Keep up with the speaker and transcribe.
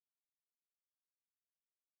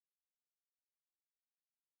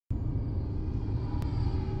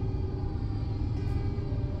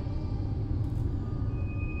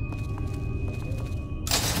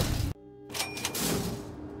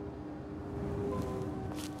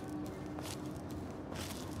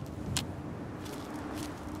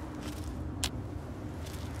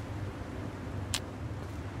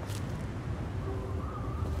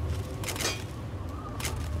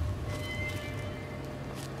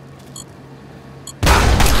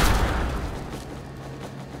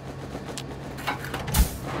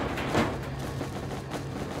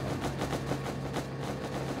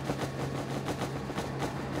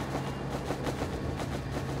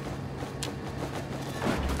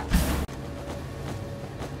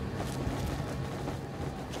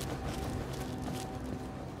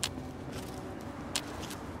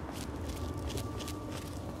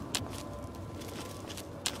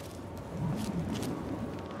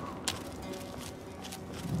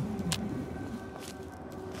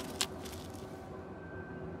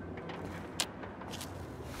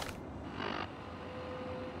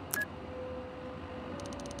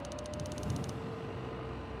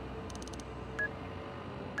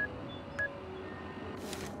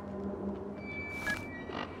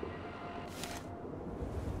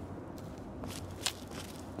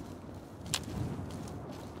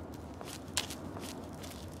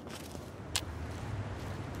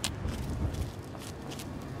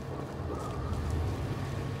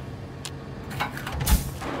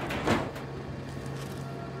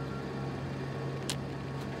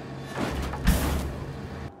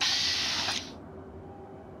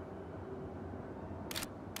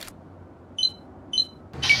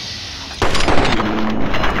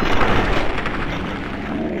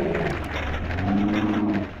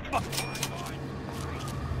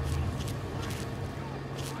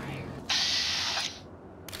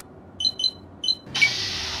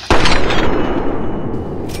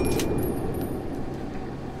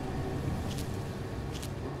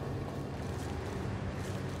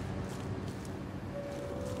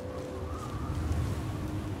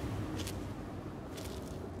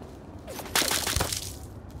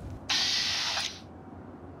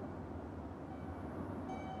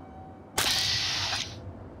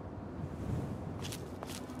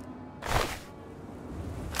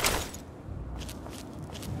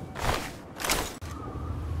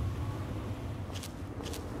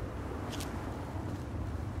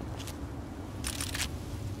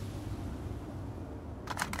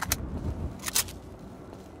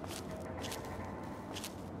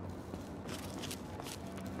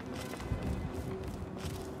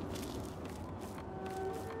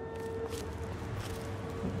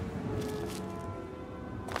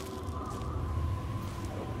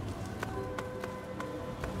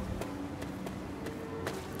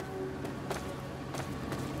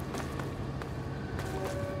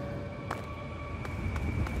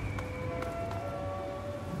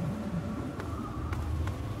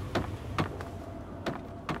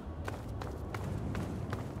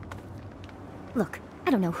Look,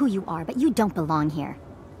 I don't know who you are, but you don't belong here.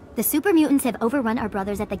 The super mutants have overrun our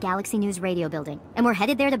brothers at the Galaxy News radio building, and we're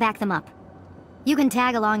headed there to back them up. You can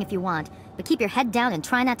tag along if you want, but keep your head down and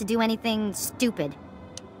try not to do anything stupid.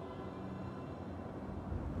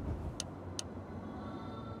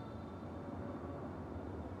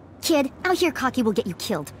 Kid, out here cocky will get you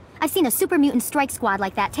killed. I've seen a super mutant strike squad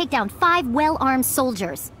like that take down 5 well-armed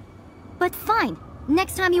soldiers. But fine,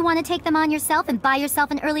 next time you want to take them on yourself and buy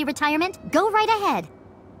yourself an early retirement, go right ahead.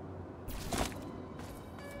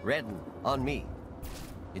 Redden, on me.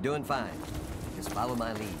 You're doing fine. Just follow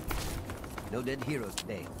my lead. No dead heroes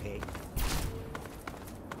today, okay?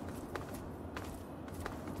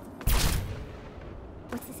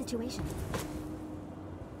 What's the situation?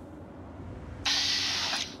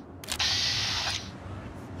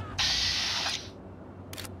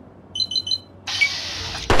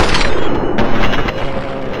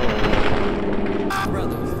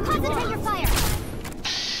 Concentrate your fire!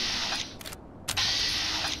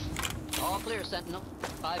 All clear, Sentinel.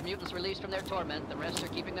 5 mutants released from their torment. The rest are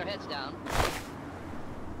keeping their heads down.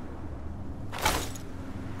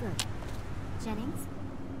 Good. Jennings?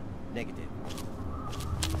 Negative.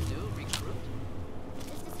 New recruit?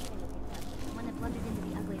 Just a second. The one that blundered into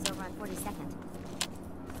the uglies over on 42nd.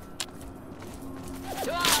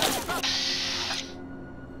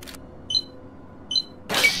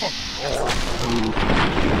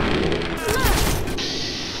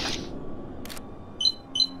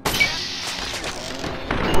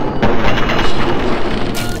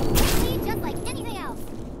 Just like anything else.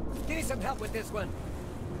 Give me some help with this one.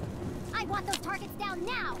 I want those targets down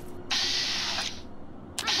now.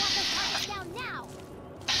 I want those targets down now.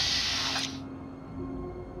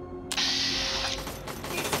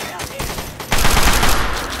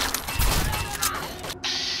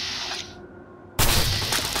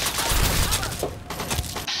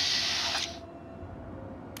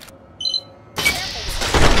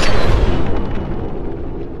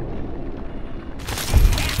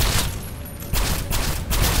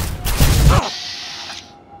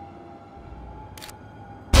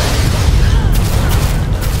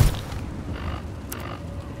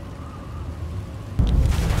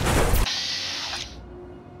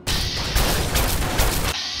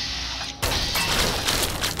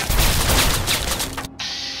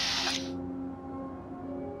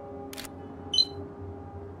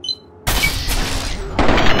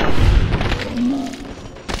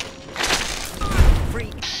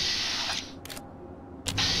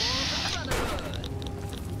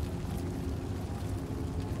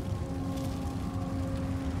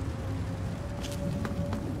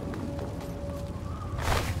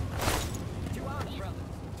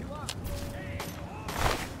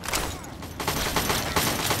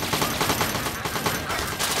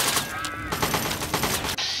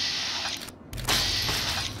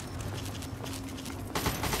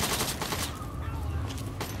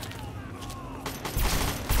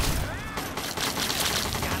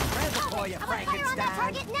 You I want fire on that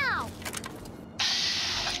target now.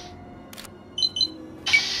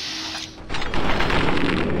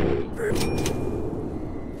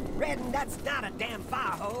 Redden, that's not a damn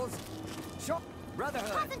fire hose. Sure.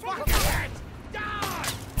 Brotherhood. Concentrate your Fuck fire. it. Die!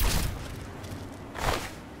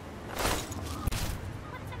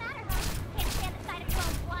 What's the matter, huh? Can't stand the sight of your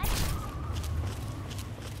own blood.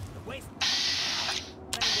 The waste.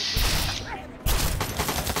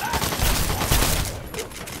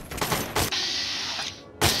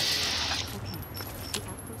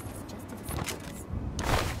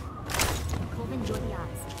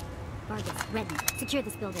 Redden, secure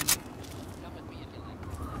this building. Come with me if you like.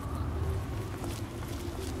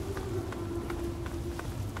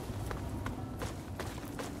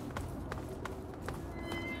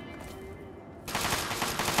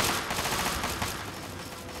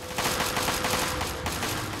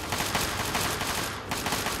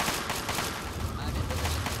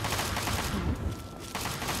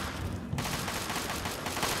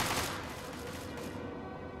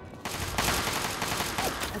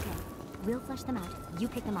 We'll flush them out. You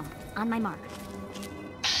pick them off. On my mark.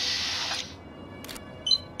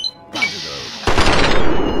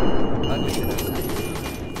 Ugly to the side.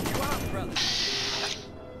 You are, brother.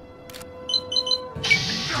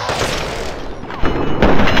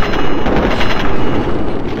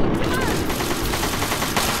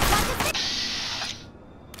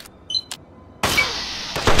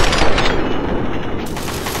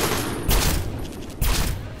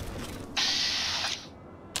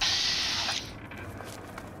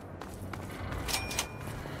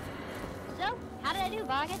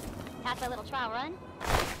 Pass a little trial run?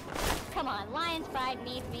 Come on, Lion's Pride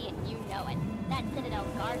needs me and you know it. That Citadel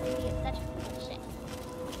guard duty is such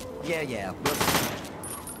Yeah.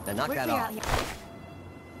 Now knock We're that clear off. out here.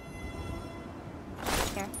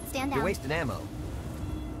 Here, stand You're down. wasting ammo.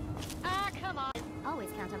 Ah, come on. Always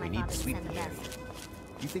count on my We need father to to sweep send the the area. best.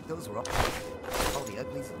 You think those were all the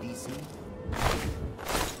uglies of DC?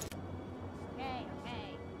 Okay.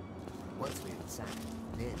 Once we're inside,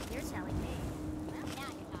 then You're telling me. Well, now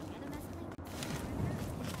you're talking. Other messaging?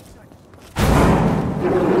 Take cover!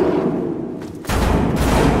 Behemoth!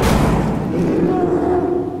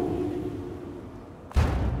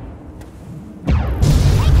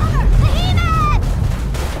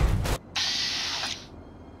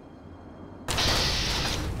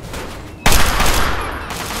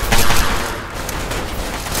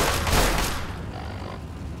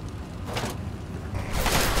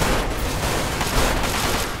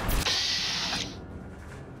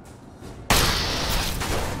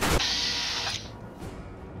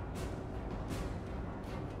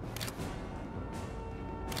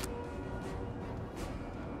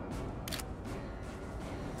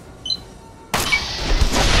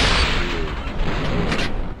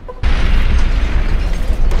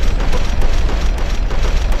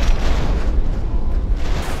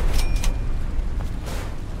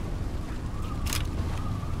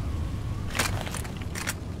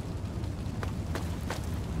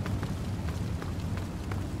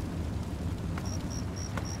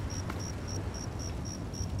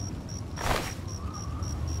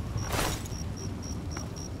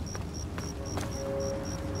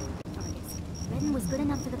 Targets. Redden was good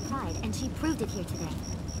enough for the Pride, and she proved it here today.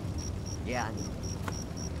 yeah.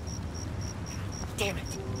 Damn it!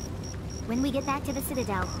 When we get back to the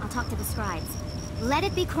Citadel, I'll talk to the scribes. Let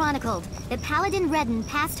it be chronicled that Paladin Redden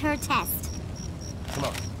passed her test. Come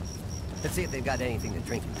on. Let's see if they've got anything to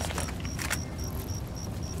drink in this gun.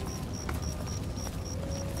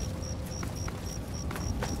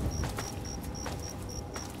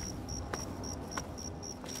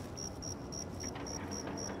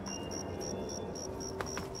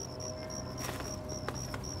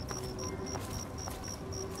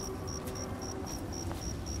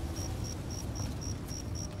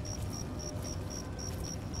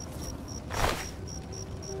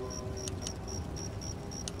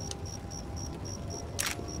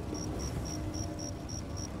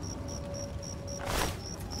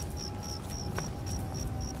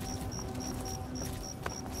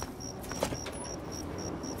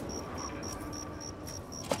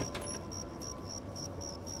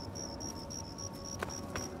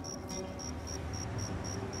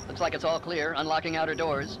 Looks like it's all clear. Unlocking outer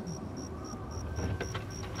doors.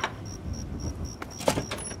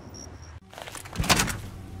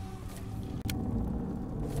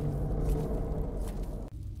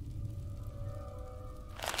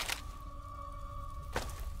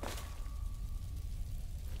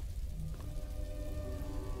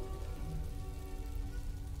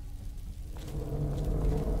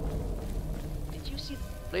 Did you see?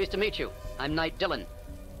 Pleased to meet you. I'm Knight Dillon.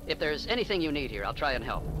 If there's anything you need here, I'll try and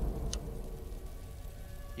help.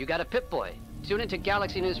 You got a Pip-Boy. Tune into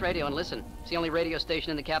Galaxy News Radio and listen. It's the only radio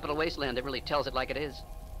station in the Capital Wasteland that really tells it like it is.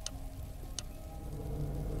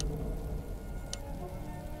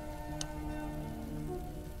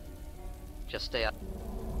 Just stay up.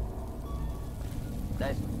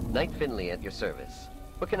 Nice. Knight Finley at your service.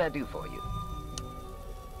 What can I do for you?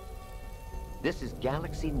 This is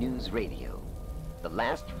Galaxy News Radio, the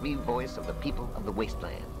last free voice of the people of the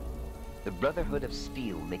Wasteland. The Brotherhood of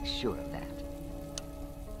Steel makes sure of that.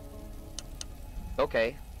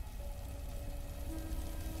 Okay.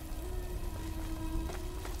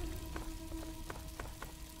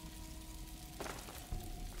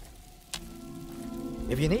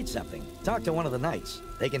 If you need something, talk to one of the knights.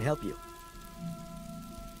 They can help you.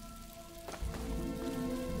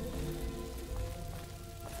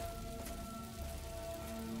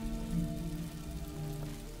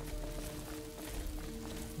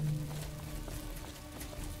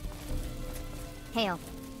 Hail.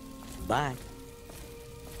 Bye.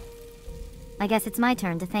 I guess it's my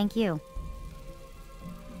turn to thank you.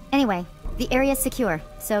 Anyway, the area's secure,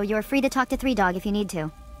 so you're free to talk to Three Dog if you need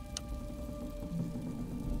to.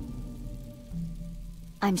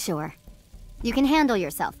 I'm sure. You can handle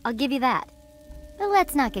yourself, I'll give you that. But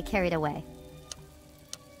let's not get carried away.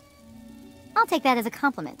 I'll take that as a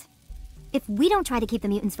compliment. If we don't try to keep the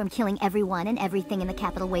mutants from killing everyone and everything in the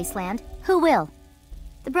Capital Wasteland, who will?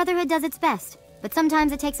 The Brotherhood does its best, but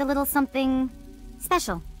sometimes it takes a little something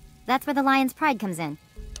special. That's where the Lion's Pride comes in.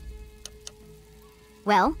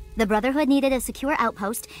 Well, the Brotherhood needed a secure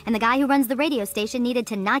outpost, and the guy who runs the radio station needed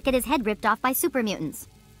to not get his head ripped off by super mutants.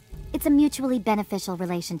 It's a mutually beneficial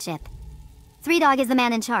relationship. Three Dog is the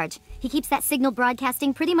man in charge. He keeps that signal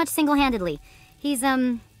broadcasting pretty much single-handedly. He's,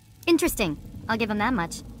 interesting. I'll give him that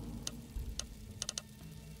much.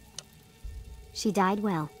 She died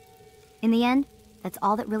well. In the end, that's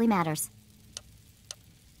all that really matters.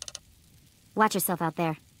 Watch yourself out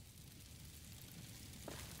there.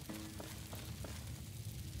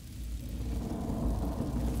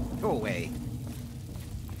 Go away.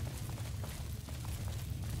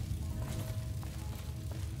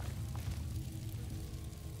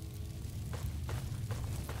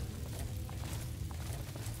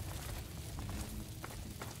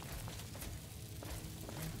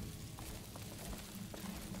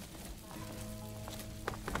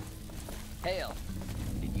 Hale,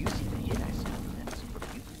 did you see the hit I saw from that super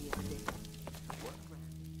mutant the other day? I walked around,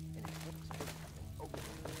 and his head was supposed to open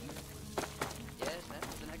the universe. Yes, that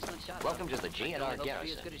was an excellent shot. Welcome to the I GNR hope to be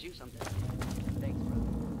Garrison. as good as you someday. Thanks, brother.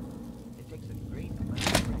 It takes a great amount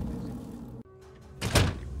of practice.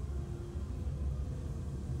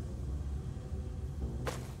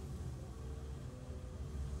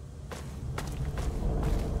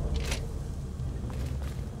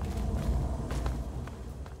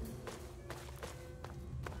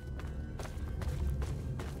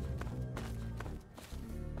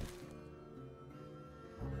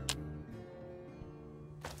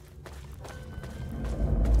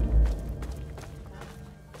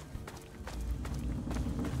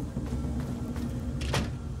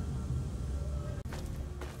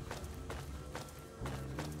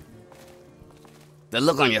 The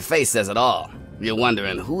look on your face says it all. You're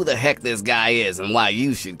wondering who the heck this guy is and why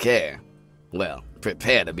you should care. Well,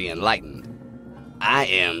 prepare to be enlightened. I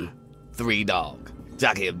am 3 Dog,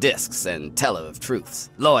 jockey of discs and teller of truths,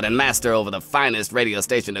 lord and master over the finest radio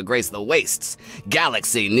station to grace the wastes,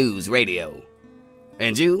 Galaxy News Radio.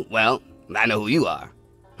 And you, well, I know who you are.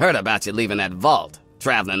 Heard about you leaving that vault,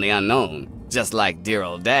 traveling the unknown, just like dear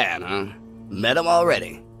old Dad, huh? Met him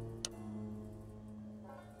already.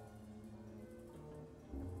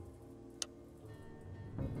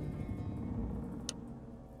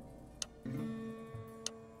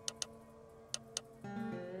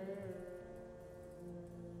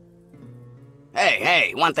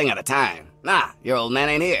 Hey, one thing at a time. Nah, your old man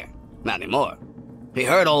ain't here. Not anymore. He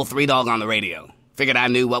heard old 3 Dog on the radio. Figured I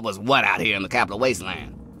knew what was what out here in the capital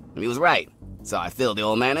wasteland. And he was right, so I filled the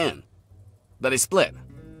old man in. But he split.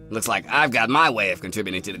 Looks like I've got my way of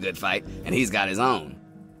contributing to the good fight, and he's got his own.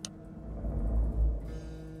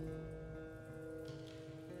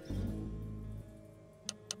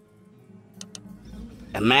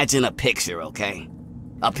 Imagine a picture, okay?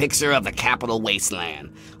 A picture of the capital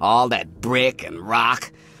wasteland. All that brick and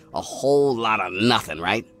rock. A whole lot of nothing,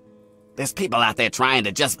 right? There's people out there trying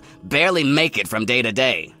to just barely make it from day to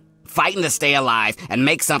day. Fighting to stay alive and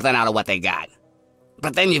make something out of what they got.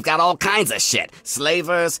 But then you've got all kinds of shit.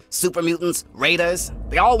 Slavers, super mutants, raiders.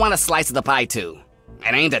 They all want a slice of the pie too.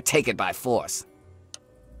 And aim to take it by force.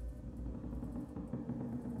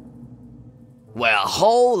 Well,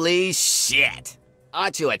 holy shit.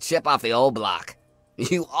 Aren't you a chip off the old block?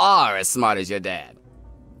 You are as smart as your dad.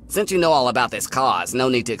 Since you know all about this cause, no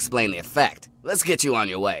need to explain the effect. Let's get you on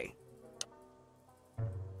your way.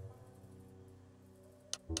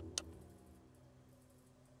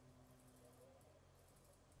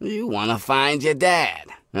 You want to find your dad,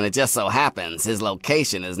 and it just so happens his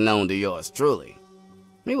location is known to yours truly.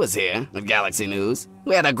 He was here at Galaxy News.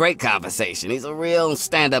 We had a great conversation. He's a real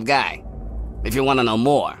stand-up guy. If you want to know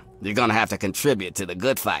more, you're gonna have to contribute to the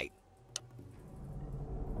good fight.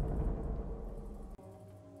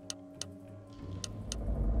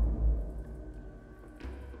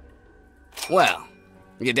 Well,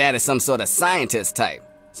 your dad is some sort of scientist type,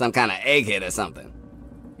 some kind of egghead or something.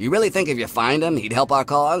 You really think if you find him, he'd help our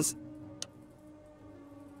cause?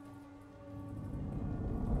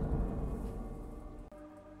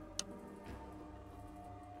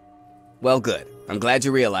 Well, good. I'm glad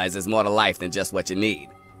you realize there's more to life than just what you need.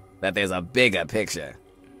 That there's a bigger picture.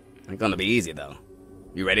 Ain't gonna be easy, though.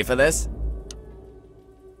 You ready for this?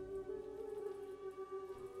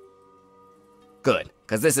 Good,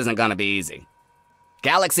 because this isn't gonna be easy.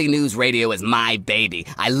 Galaxy News Radio is my baby.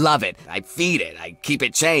 I love it. I feed it. I keep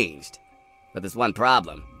it changed. But there's one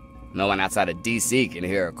problem. No one outside of DC can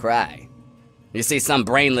hear her cry. You see, some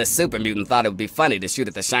brainless super mutant thought it would be funny to shoot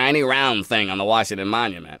at the shiny round thing on the Washington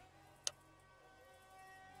Monument.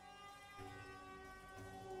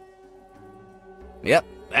 Yep,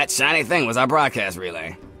 that shiny thing was our broadcast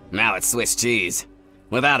relay. Now it's Swiss cheese.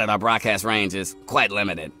 Without it, our broadcast range is quite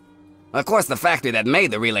limited. Of course, the factory that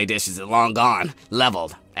made the relay dishes is long gone,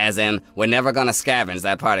 leveled, as in, we're never gonna scavenge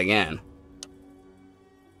that part again.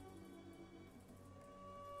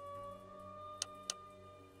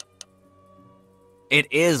 It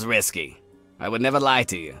is risky. I would never lie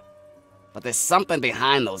to you. But there's something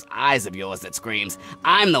behind those eyes of yours that screams,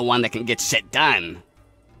 I'm the one that can get shit done.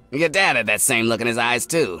 Your dad had that same look in his eyes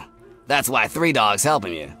too. That's why 3 Dog's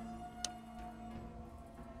helping you.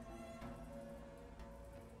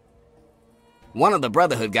 One of the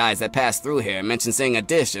Brotherhood guys that passed through here mentioned seeing a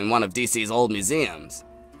dish in one of DC's old museums.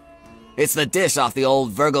 It's the dish off the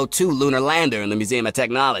old Virgo 2 lunar lander in the Museum of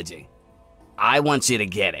Technology. I want you to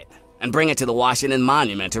get it, and bring it to the Washington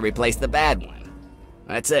Monument to replace the bad one.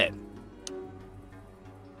 That's it.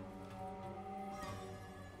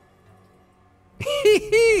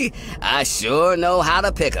 I sure know how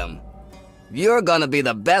to pick 'em. You're gonna be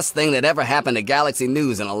the best thing that ever happened to Galaxy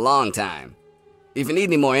News in a long time. If you need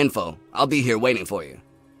any more info, I'll be here waiting for you.